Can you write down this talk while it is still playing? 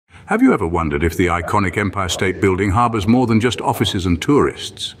Have you ever wondered if the iconic Empire State Building harbors more than just offices and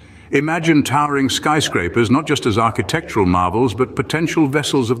tourists? Imagine towering skyscrapers not just as architectural marvels, but potential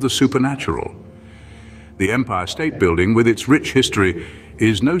vessels of the supernatural. The Empire State Building, with its rich history,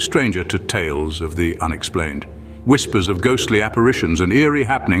 is no stranger to tales of the unexplained. Whispers of ghostly apparitions and eerie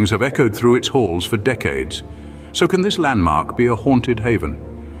happenings have echoed through its halls for decades. So can this landmark be a haunted haven?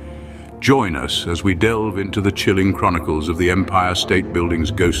 Join us as we delve into the chilling chronicles of the Empire State Building's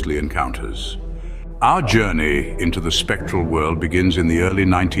ghostly encounters. Our journey into the spectral world begins in the early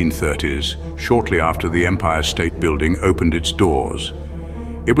 1930s, shortly after the Empire State Building opened its doors.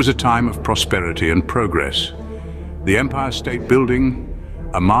 It was a time of prosperity and progress. The Empire State Building,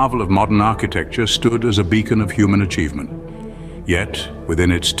 a marvel of modern architecture, stood as a beacon of human achievement. Yet, within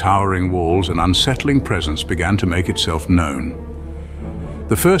its towering walls, an unsettling presence began to make itself known.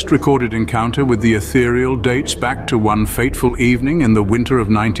 The first recorded encounter with the ethereal dates back to one fateful evening in the winter of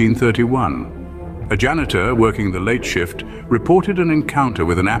 1931. A janitor working the late shift reported an encounter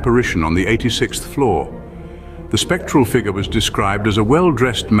with an apparition on the 86th floor. The spectral figure was described as a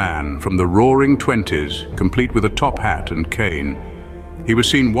well-dressed man from the roaring 20s, complete with a top hat and cane. He was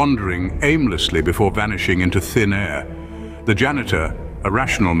seen wandering aimlessly before vanishing into thin air. The janitor, a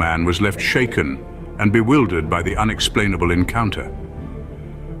rational man, was left shaken and bewildered by the unexplainable encounter.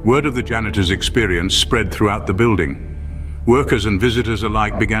 Word of the janitor's experience spread throughout the building. Workers and visitors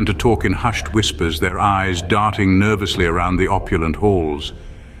alike began to talk in hushed whispers, their eyes darting nervously around the opulent halls.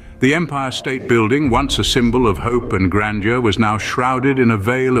 The Empire State Building, once a symbol of hope and grandeur, was now shrouded in a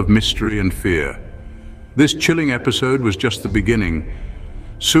veil of mystery and fear. This chilling episode was just the beginning.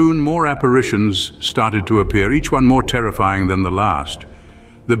 Soon more apparitions started to appear, each one more terrifying than the last.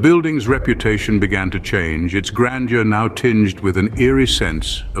 The building's reputation began to change, its grandeur now tinged with an eerie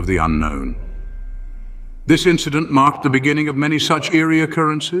sense of the unknown. This incident marked the beginning of many such eerie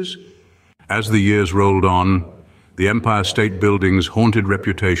occurrences. As the years rolled on, the Empire State Building's haunted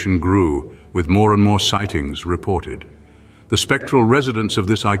reputation grew, with more and more sightings reported. The spectral residents of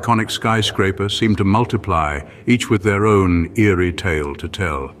this iconic skyscraper seemed to multiply, each with their own eerie tale to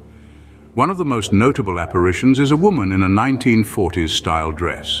tell. One of the most notable apparitions is a woman in a 1940s-style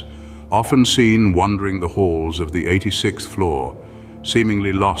dress, often seen wandering the halls of the 86th floor,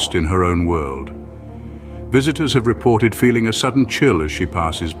 seemingly lost in her own world. Visitors have reported feeling a sudden chill as she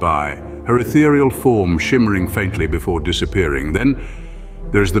passes by, her ethereal form shimmering faintly before disappearing. Then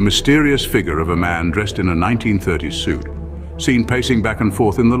there's the mysterious figure of a man dressed in a 1930s suit, seen pacing back and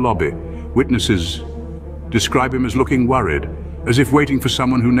forth in the lobby. Witnesses describe him as looking worried, as if waiting for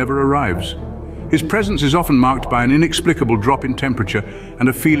someone who never arrives. His presence is often marked by an inexplicable drop in temperature and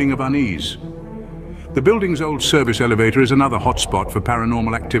a feeling of unease. The building's old service elevator is another hotspot for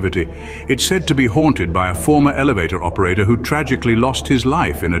paranormal activity. It's said to be haunted by a former elevator operator who tragically lost his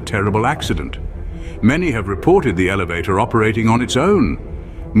life in a terrible accident. Many have reported the elevator operating on its own,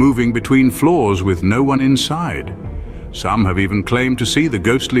 moving between floors with no one inside. Some have even claimed to see the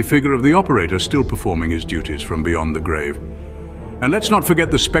ghostly figure of the operator still performing his duties from beyond the grave. And let's not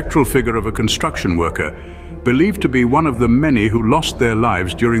forget the spectral figure of a construction worker, believed to be one of the many who lost their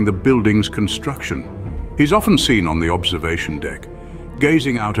lives during the building's construction. He's often seen on the observation deck,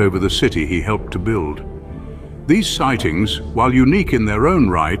 gazing out over the city he helped to build. These sightings, while unique in their own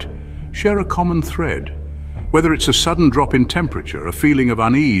right, share a common thread. Whether it's a sudden drop in temperature, a feeling of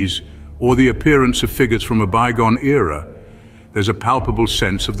unease, or the appearance of figures from a bygone era, there's a palpable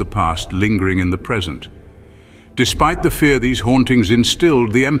sense of the past lingering in the present. Despite the fear these hauntings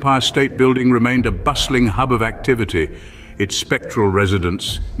instilled, the Empire State Building remained a bustling hub of activity, its spectral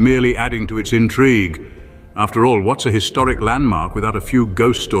residents merely adding to its intrigue. After all, what's a historic landmark without a few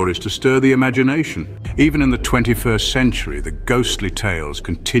ghost stories to stir the imagination? Even in the 21st century, the ghostly tales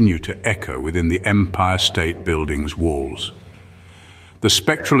continue to echo within the Empire State Building's walls. The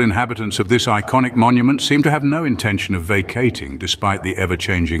spectral inhabitants of this iconic monument seem to have no intention of vacating, despite the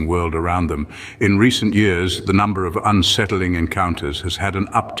ever-changing world around them. In recent years, the number of unsettling encounters has had an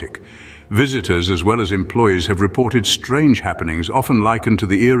uptick. Visitors, as well as employees, have reported strange happenings, often likened to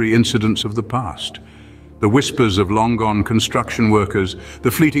the eerie incidents of the past. The whispers of long-gone construction workers,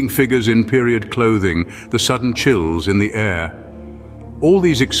 the fleeting figures in period clothing, the sudden chills in the air. All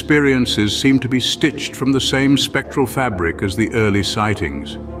these experiences seem to be stitched from the same spectral fabric as the early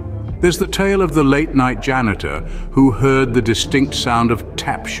sightings. There's the tale of the late-night janitor who heard the distinct sound of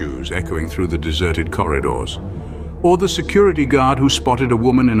tap shoes echoing through the deserted corridors, or the security guard who spotted a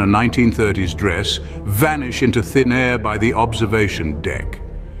woman in a 1930s dress vanish into thin air by the observation deck.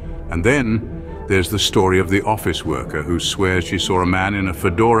 And then there's the story of the office worker who swears she saw a man in a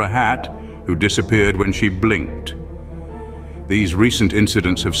fedora hat who disappeared when she blinked. These recent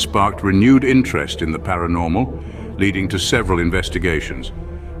incidents have sparked renewed interest in the paranormal, leading to several investigations.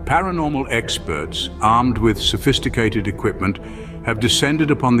 Paranormal experts, armed with sophisticated equipment, have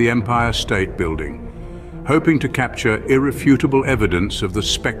descended upon the Empire State Building, hoping to capture irrefutable evidence of the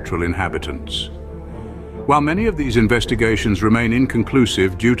spectral inhabitants. While many of these investigations remain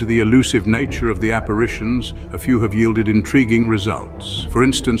inconclusive due to the elusive nature of the apparitions, a few have yielded intriguing results. For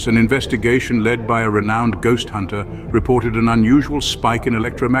instance, an investigation led by a renowned ghost hunter reported an unusual spike in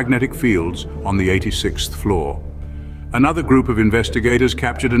electromagnetic fields on the 86th floor. Another group of investigators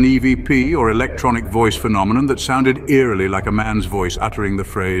captured an EVP, or electronic voice phenomenon, that sounded eerily like a man's voice uttering the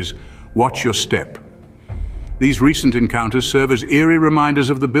phrase, "Watch your step." These recent encounters serve as eerie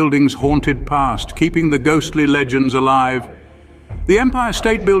reminders of the building's haunted past, keeping the ghostly legends alive. The Empire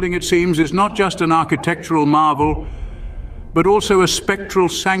State Building, it seems, is not just an architectural marvel, but also a spectral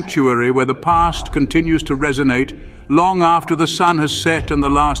sanctuary where the past continues to resonate long after the sun has set and the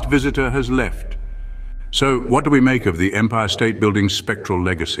last visitor has left. So, what do we make of the Empire State Building's spectral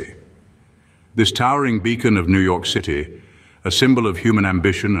legacy? This towering beacon of New York City, a symbol of human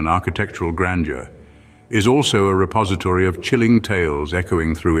ambition and architectural grandeur, is also a repository of chilling tales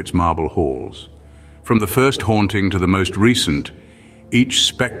echoing through its marble halls. From the first haunting to the most recent, each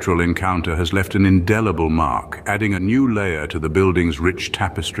spectral encounter has left an indelible mark, adding a new layer to the building's rich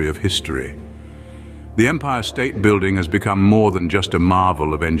tapestry of history. The Empire State Building has become more than just a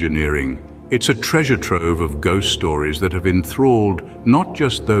marvel of engineering. It's a treasure trove of ghost stories that have enthralled not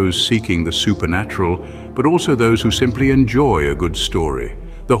just those seeking the supernatural, but also those who simply enjoy a good story.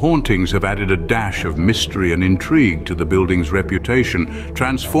 The hauntings have added a dash of mystery and intrigue to the building's reputation,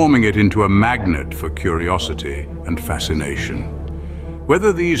 transforming it into a magnet for curiosity and fascination.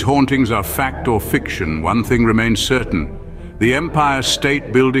 Whether these hauntings are fact or fiction, one thing remains certain: the Empire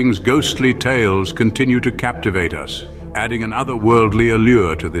State Building's ghostly tales continue to captivate us, adding an otherworldly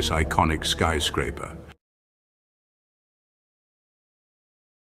allure to this iconic skyscraper.